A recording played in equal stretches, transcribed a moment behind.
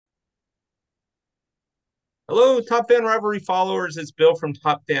Hello, Top Fan Rivalry followers. It's Bill from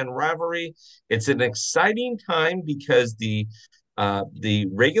Top Fan Rivalry. It's an exciting time because the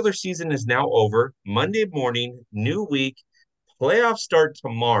regular season is now over. Monday morning, new week, playoffs start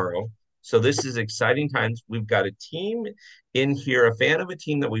tomorrow. So this is exciting times. We've got a team in here, a fan of a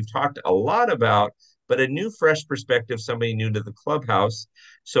team that we've talked a lot about, but a new, fresh perspective, somebody new to the clubhouse.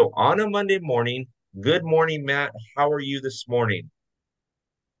 So on a Monday morning, good morning, Matt. How are you this morning?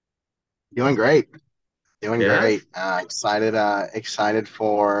 Doing great. Doing Yeah, great. Excited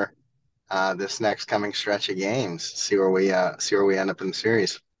for this next coming stretch of games. See where we end up in the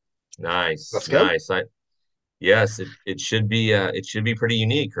series. nice, Let's go. nice. Yes, it should be pretty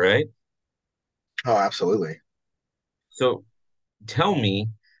unique, right? Oh, absolutely. So tell me,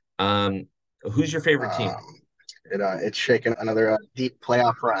 um, who's your favorite team? Um, it's shaking another deep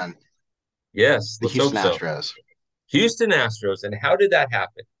playoff run. Yes, The let's hope Houston so. Astros. Houston Astros, and how did that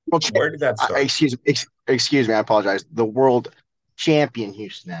happen? Well, Where did that start? excuse me. I apologize. The world champion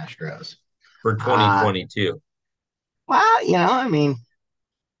Houston Astros. For Uh, 2022. I mean,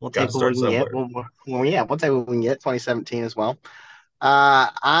 we'll Got to take what we start can get. somewhere. We'll take what we can get. 2017 as well.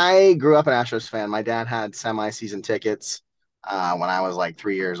 I grew up an Astros fan. My dad had semi-season tickets when I was like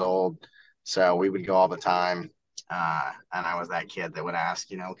 3 years old, so we would go all the time. And I was that kid that would ask,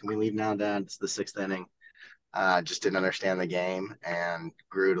 can we leave now, Dad? It's the sixth inning. Just didn't understand the game and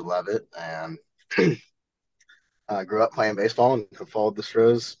grew to love it, and grew up playing baseball and have followed the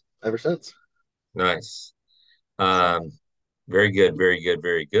Astros ever since. Nice. So Um, very good, very good,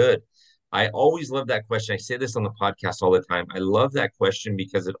 very good. I always love that question. I say this on the podcast all the time. I love that question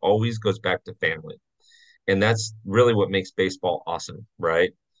because it always goes back to family. And that's really what makes baseball awesome,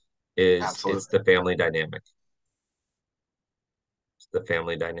 right? Is it's absolutely, the family dynamic. It's the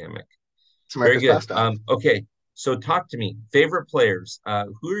family dynamic. it's Very America's good. pastime. Okay, so talk to me. Favorite players.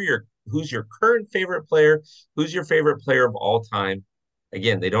 Who's your current favorite player? Who's your favorite player of all time?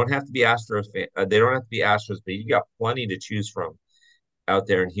 Again, they don't have to be they don't have to be Astros, but you got plenty to choose from out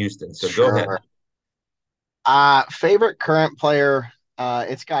there in Houston. So go ahead. Sure. Favorite current player,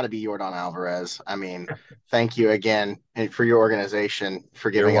 it's got to be Jordan Alvarez. I mean, thank you again for your organization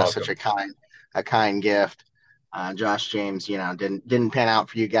for You're giving us such welcome. a kind gift. Josh James, didn't pan out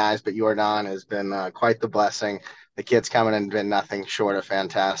for you guys, but Jordan has been quite the blessing. The kid's coming and been nothing short of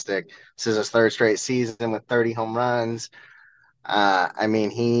fantastic. This is his third straight season with 30 home runs. I mean,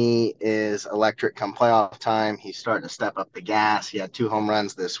 he is electric come playoff time. He's starting to step up the gas. He had two home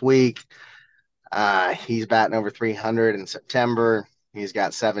runs this week. He's batting over 300 in September. He's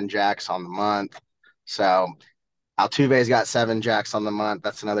got seven jacks on the month. So Altuve's got seven jacks on the month.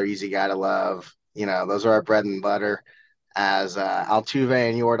 That's another easy guy to love. Those are our bread and butter. As Altuve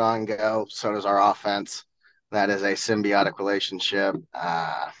and Jordan go, so does our offense. That is a symbiotic relationship.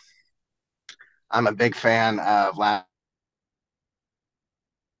 I'm a big fan of last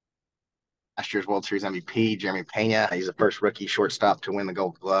year's World Series MVP, Jeremy Pena. He's the first rookie shortstop to win the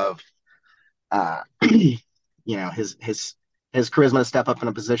Gold Glove. His charisma to step up in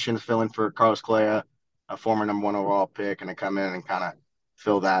a position, fill in for Carlos Correa, a former number one overall pick, and to come in and kind of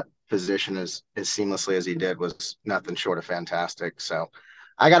fill that position as seamlessly as he did was nothing short of fantastic. So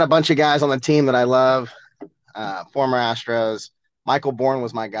I got a bunch of guys on the team that I love. Former Astros. Michael Bourne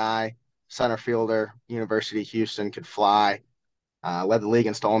was my guy, center fielder, University of Houston, could fly. Led the league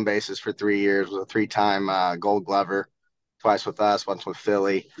in stolen bases for 3 years, was a three-time Gold Glover, twice with us, once with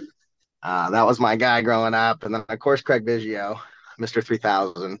Philly. That was my guy growing up. And then, of course, Craig Biggio, Mr.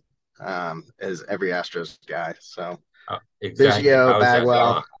 3000, is every Astros guy. So Exactly. Biggio, How is that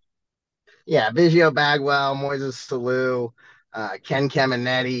Bagwell. not? Yeah, Biggio, Bagwell, Moises Salou, Ken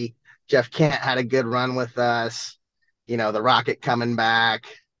Caminetti. Jeff Kent had a good run with us. The Rocket coming back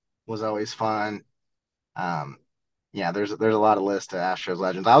was always fun. Um, yeah, there's a lot of lists of Astros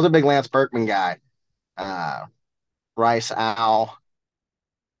legends. I was a big Lance Berkman guy. Uh, Rice Owl,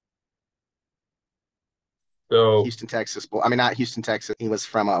 So Houston, Texas. Well, I mean, not Houston, Texas. He was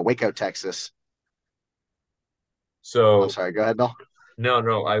from Waco, Texas. I'm so sorry. Go ahead, Bill. no,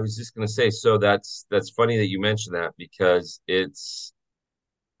 no, I was just gonna say, so that's funny that you mentioned that because it's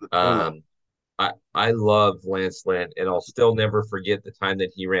Boomer. um I love Lance Lynn, and I'll still never forget the time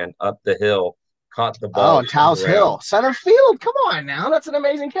that he ran up the hill, caught the Oh, ball, and turned Taos around. Hill, center field. Come on now, that's an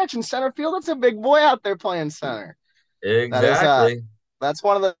amazing catch in center field. That's a big boy out there playing center. That is Exactly. that's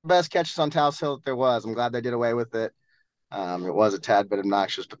one of the best catches on Taos Hill that there was. I'm glad they did away with it. It was a tad bit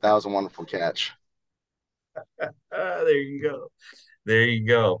obnoxious, but that was a wonderful catch. There you go. There you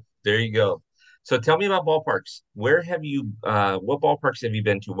go. There you go. So tell me about ballparks. Where have you what ballparks have you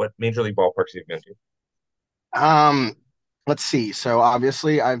been to? What major league ballparks have you been to? Um, let's see. So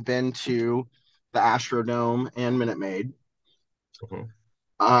obviously, I've been to the Astrodome and Minute Maid. Mhm.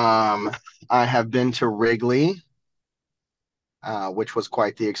 Um, I have been to Wrigley, which was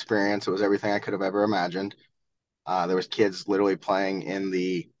quite the experience. It was everything I could have ever imagined. There was kids literally playing in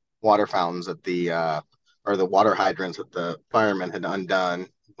the water fountains at the or the water hydrants that the firemen had undone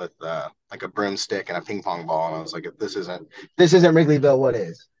with like a broomstick and a ping pong ball. And I was like, if this isn't Wrigleyville, what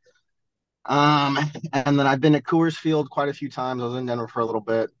is? Um, and then I've been to Coors Field quite a few times. I was in Denver for a little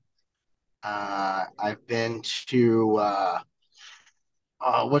bit. I've been to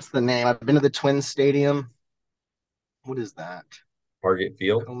what's the name? I've been to the Twins Stadium. What is that? Target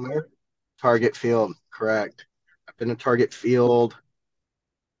Field. Target Field, correct. I've been to Target Field.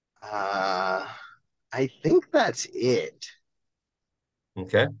 Uh, I think that's it.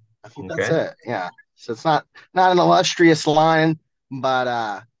 Okay. I think that's Okay. it. Yeah. So it's not an illustrious line,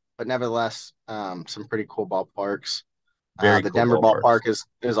 but nevertheless, some pretty cool ballparks. Very The cool Denver ballparks. ballpark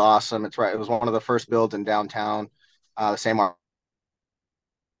is awesome. It's right. It was one of the first builds in downtown. The same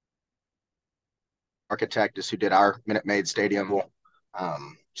architect is who did our Minute Maid Stadium.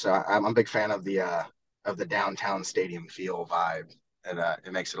 So I'm a big fan of the downtown stadium feel vibe, and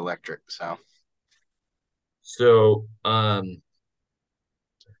it makes it electric. So So,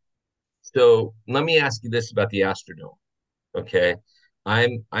 so let me ask you this about the Astrodome. Okay.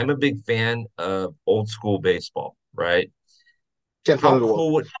 I'm a big fan of old school baseball, right? tenth one How of the world.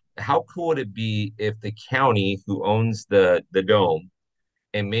 cool would how cool would it be if the county who owns the dome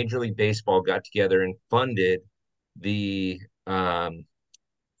and Major League Baseball got together and the um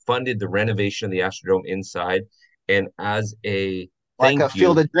funded the renovation of the Astrodome inside, and as a thank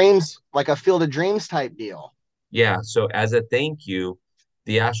you, Like a Field of Dreams type deal. yeah, so as a thank you,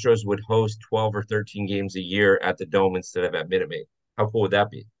 the Astros would host 12 or 13 games a year at the dome instead of at Minute Maid. How cool would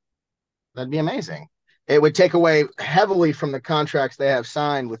that be? That'd be amazing. It would take away heavily from the contracts they have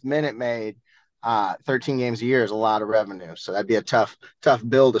signed with Minute Maid. 13 games a year is a lot of revenue, so that'd be a tough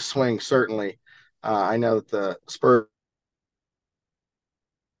bill to swing. Certainly, I know that the Spurs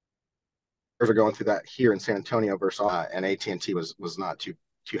are going through that here in San Antonio versus and AT&T was not too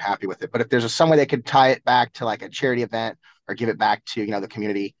happy with it. But if there's some way they could tie it back to like a charity event or give it back to the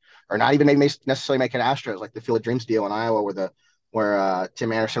community, or not even maybe necessarily make it Astros like the Field of Dreams deal in Iowa where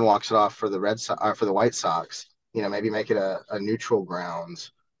Tim Anderson walks it off for the for the White Sox. Maybe make it a neutral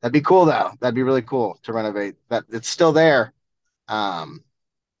grounds. That'd be cool though. That'd be really cool to renovate that. It's still there. Um,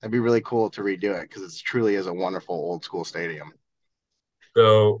 that'd be really cool to redo it because it truly is a wonderful old school stadium.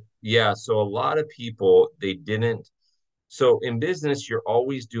 So, yeah, so a lot of people they didn't. So in business,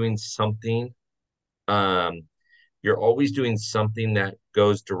 um you're always doing something that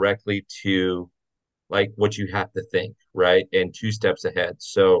goes directly to like what you have to think, right? And two steps ahead.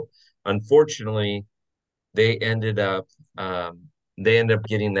 So unfortunately, they ended up um, they ended up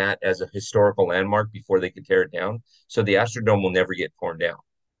getting that as a historical landmark before they could tear it down. So the Astrodome will never get torn down.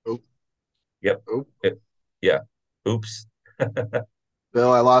 Oop, Yep. oop. Yeah. Oops.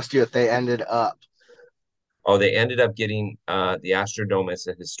 Bill, I lost you if they ended up. Oh, they ended up getting the Astrodome as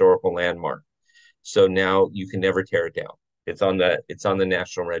a historical landmark. So now you can never tear it down. It's on the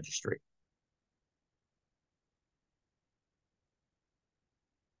National Registry.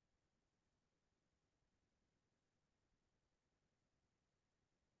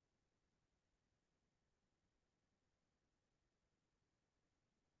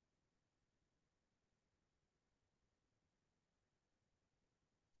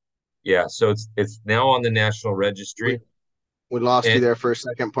 Yeah, so it's now on the National We Registry. we lost you And there for a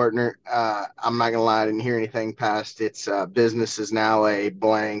second, partner. I'm not gonna lie, I didn't hear anything past its business is now a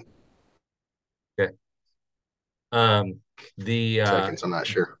blank okay, um, the uh, seconds. I'm not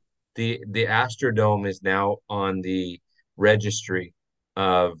sure. the Astrodome is now on the registry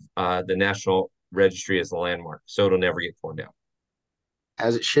of the National Registry as a landmark, so it'll never get torn down.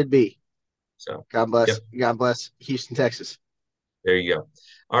 As it should be. So, God yep, bless Houston, Texas. there you go.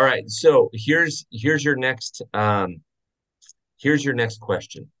 All right, so here's your next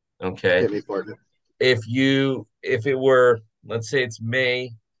question. Okay, Hit me, partner. if it were, let's say it's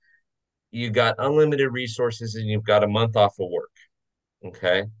May, you got unlimited resources and you've got a month off of work.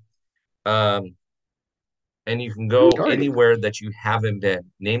 Okay, um, and you can go Target. anywhere that you haven't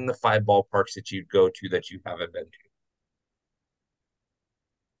been. Name the five ballparks that you'd go to that you haven't been to,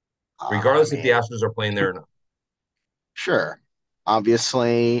 I regardless if the mean, Astros are playing there or not. sure.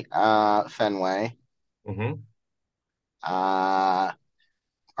 Obviously, Fenway. Hmm. Uh,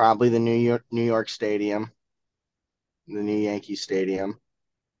 Probably the New York Stadium, the new Yankee Stadium.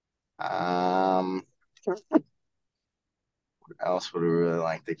 Um, what else would we really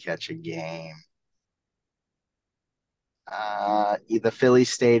like to catch a game? The Philly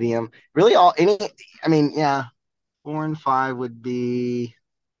Stadium. Really, all any. I mean, yeah, 4 and 5 would be.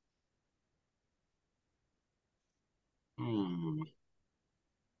 Hmm,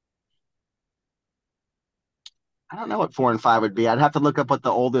 I don't know what 4 and 5 would be. I'd have to look up what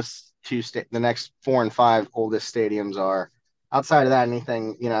the oldest the next 4 and 5 oldest stadiums are. Outside of that,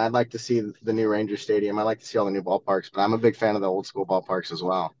 anything, I'd like to see the new Ranger Stadium. I like to see all the new ballparks, but I'm a big fan of the old school ballparks as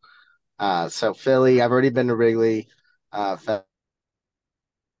well. So Philly, I've already been to Wrigley, uh,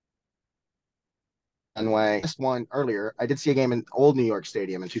 Fenway. Just one earlier. I did see a game in old New York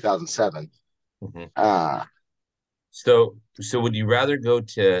Stadium in 2007. Mhm. Uh, So would you rather go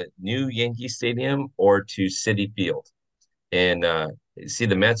to new Yankee Stadium or to Citi Field and see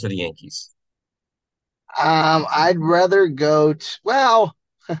the Mets or the Yankees? I'd rather go to, well,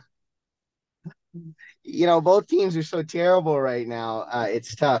 both teams are so terrible right now.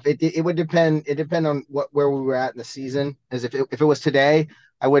 It's tough. It would depend. It depend on where we were at in the season. As if it was today,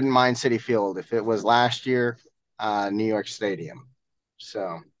 I wouldn't mind City Field. If it was last year, New York Stadium.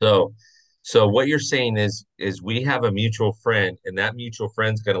 So So, so what you're saying is we have a mutual friend, and that mutual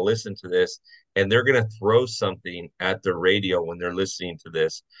friend's going to listen to this, and they're going to throw something at the radio when they're listening to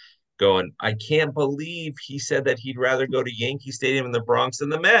this, going, "I can't believe he said that he'd rather go to Yankee Stadium in the Bronx than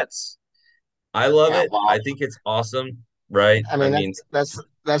the Mets." I love yeah, it. well, I think it's awesome, right? I I mean mean,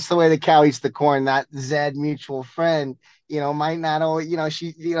 that's the way the cow eats the corn. That Zed mutual friend, might not always,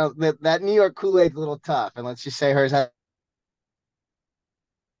 she, that New York Kool Aid's a little tough, and let's just say hers has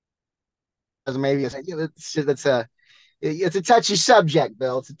maybe it's a touchy subject,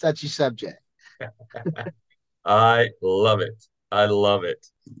 Bill. It's a touchy subject. I love it. I love it.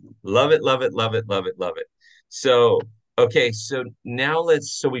 Love it, love it, love it, love it, love it. So, okay, so now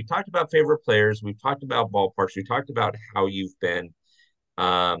so we've talked about favorite players, we've talked about ballparks, we talked about how you've been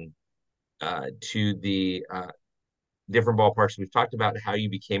um, to the different ballparks. We've talked about how you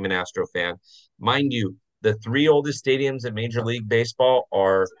became an Astro fan. Mind you, the three oldest stadiums in Major League Baseball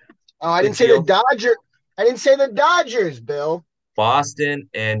are Oh, I didn't Citi say the Field, Dodger. I didn't say the Dodgers, Bill. Boston,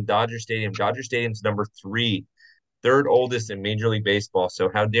 and Dodger Stadium. Dodger Stadium's number three, third oldest in Major League Baseball. So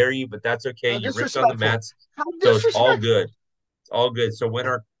how dare you? But that's okay. How You ripped on the disrespectful. Mets, How so it's all disrespectful. good. It's all good. So when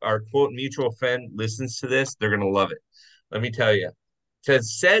our quote mutual friend listens to this, they're gonna love it. Let me tell you. To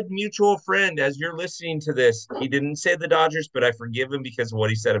said mutual friend, as you're listening to this, he didn't say the Dodgers, but I forgive him because of what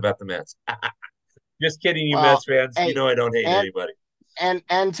he said about the Mets. Just kidding, you Well, Mets fans. You hey, know I don't hate and anybody.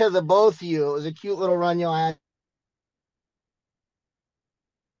 and to the both of you, it was a cute little run y'all had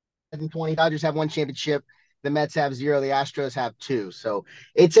in 20. Dodgers have one championship. The Mets have zero. The Astros have two. So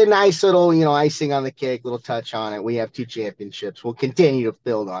it's a nice little, icing on the cake, little touch on it. We have two championships. We'll continue to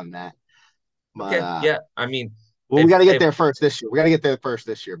build on that. But Okay, yeah. I mean, well, we got to get if there first this year. We got to get there first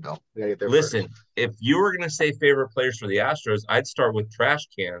this year, Bill. We got to get there first. listen, if you were gonna say favorite players for the Astros, I'd start with trash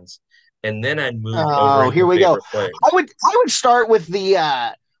cans, and then I'd move over Oh, here into we go. favorite players. I would start with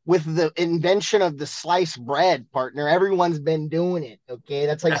the invention of the sliced bread, partner. Everyone's been doing it. Okay.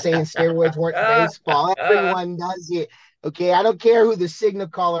 That's like saying steroids weren't in baseball. Everyone does it. Okay. I don't care who the signal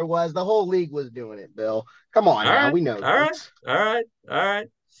caller was. The whole league was doing it, Bill. Come on All now. right, We know all right, this. all right, all right.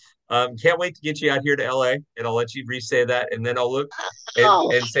 Can't wait to get you out here to LA, and I'll let you re-say that, and then I'll look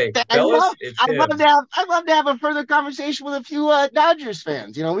Oh, and say, fellas, it's him. I'd love to have a further conversation with a few Dodgers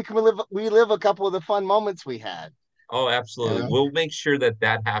fans. We live a couple of the fun moments we had. Oh, You absolutely. know, We'll make sure that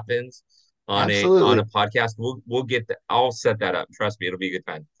that happens on absolutely. a podcast. We'll get that. I'll set that up. Trust me, it'll be a good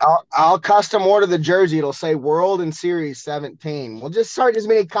time. I'll custom order the jersey. It'll say World and Series 17. We'll just start as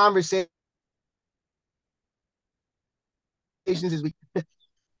many conversations as we.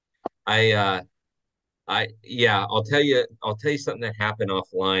 I yeah, I'll tell you something that happened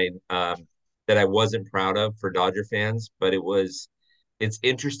offline that I wasn't proud of for Dodger fans, but it's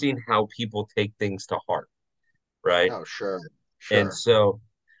interesting how people take things to heart, right? Oh, sure, And sure. so,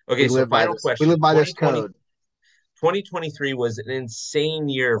 okay, We so live by final this. We question. live by this code. 2023 was an insane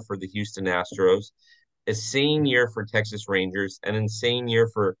year for the Houston Astros, insane year for Texas Rangers, an insane year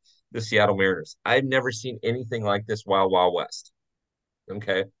for the Seattle Mariners. I've never seen anything like this Wild Wild West.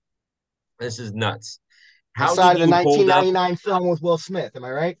 Okay. This is nuts. How Outside did of the you hold up? 1999 film with Will Smith, am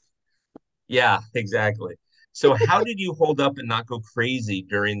I right? Yeah, exactly. So how did you hold up and not go crazy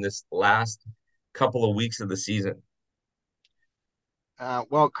during this last couple of weeks of the season?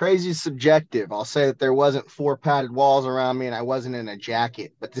 Well, crazy is subjective. I'll say that there wasn't four padded walls around me and I wasn't in a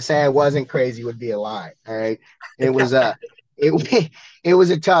jacket, but to say I wasn't crazy would be a lie. All right, it was a it it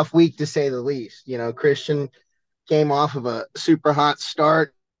was a tough week to say the least. Christian came off of a super hot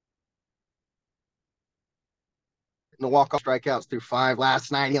start. The walk-off strikeouts through five.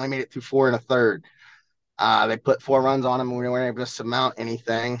 Last night, he only made it through four and a third. They put 4 runs on him and we weren't able to surmount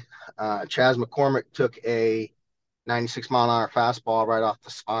anything. Chas McCormick took a 96-mile-an-hour fastball right off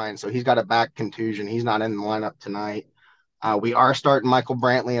the spine, so he's got a back contusion. He's not in the lineup tonight. We are starting Michael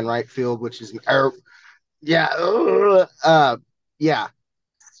Brantley in right field, which is yeah, yeah.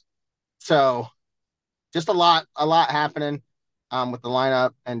 So just a lot happening with the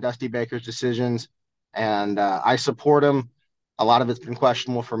lineup and Dusty Baker's decisions, and I support him. A lot of it's been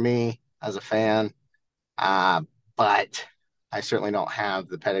questionable for me as a fan, uh, but I certainly don't have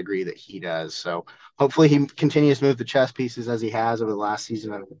the pedigree that he does. So hopefully he continues to move the chess pieces as he has over the last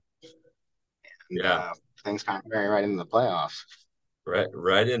season, and Yeah, things kind of vary right into the playoffs.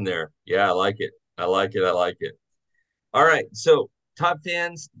 right in there. Yeah, I like it. I like it. I like it. All right. So, top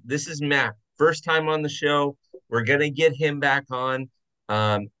fans, this is Matt. First time on the show. We're going to get him back on.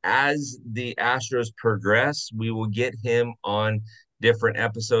 As the Astros progress, we will get him on different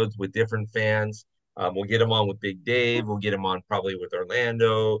episodes with different fans. We'll get him on with Big Dave. We'll get him on probably with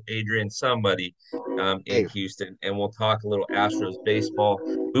Orlando, Adrian, somebody in Dave, Houston, and we'll talk a little Astros baseball.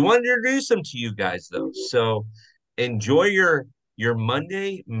 We want to introduce him to you guys, though. So enjoy your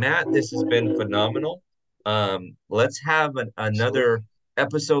Monday. Matt, this has been phenomenal. Let's have another absolutely.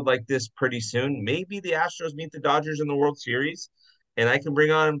 episode like this pretty soon. Maybe the Astros meet the Dodgers in the World Series, and I can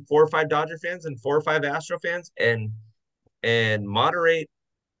bring on 4 or 5 Dodger fans and 4 or 5 Astro fans and moderate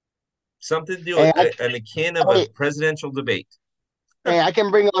something to do Hey, an akin of a hey, presidential debate. hey, I can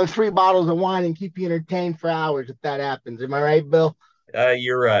bring on 3 bottles of wine and keep you entertained for hours if that happens. Am I right, Bill?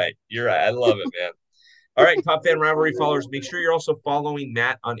 You're right. You're right. I love it, man. All right, Top Fan Rivalry followers, make sure you're also following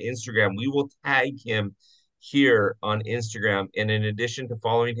Matt on Instagram. We will tag him here on Instagram. And in addition to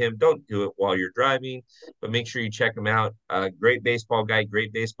following him, don't do it while you're driving, but make sure you check him out. Great baseball guy,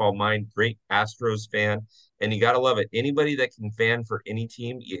 great baseball mind, great Astros fan. And you got to love it. Anybody that can fan for any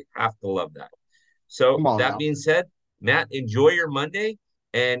team, you have to love that. So, Come on that now. being said, Matt, enjoy your Monday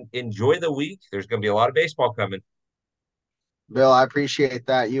and enjoy the week. There's going to be a lot of baseball coming. Bill, I appreciate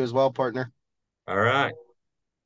that. You as well, partner. All right.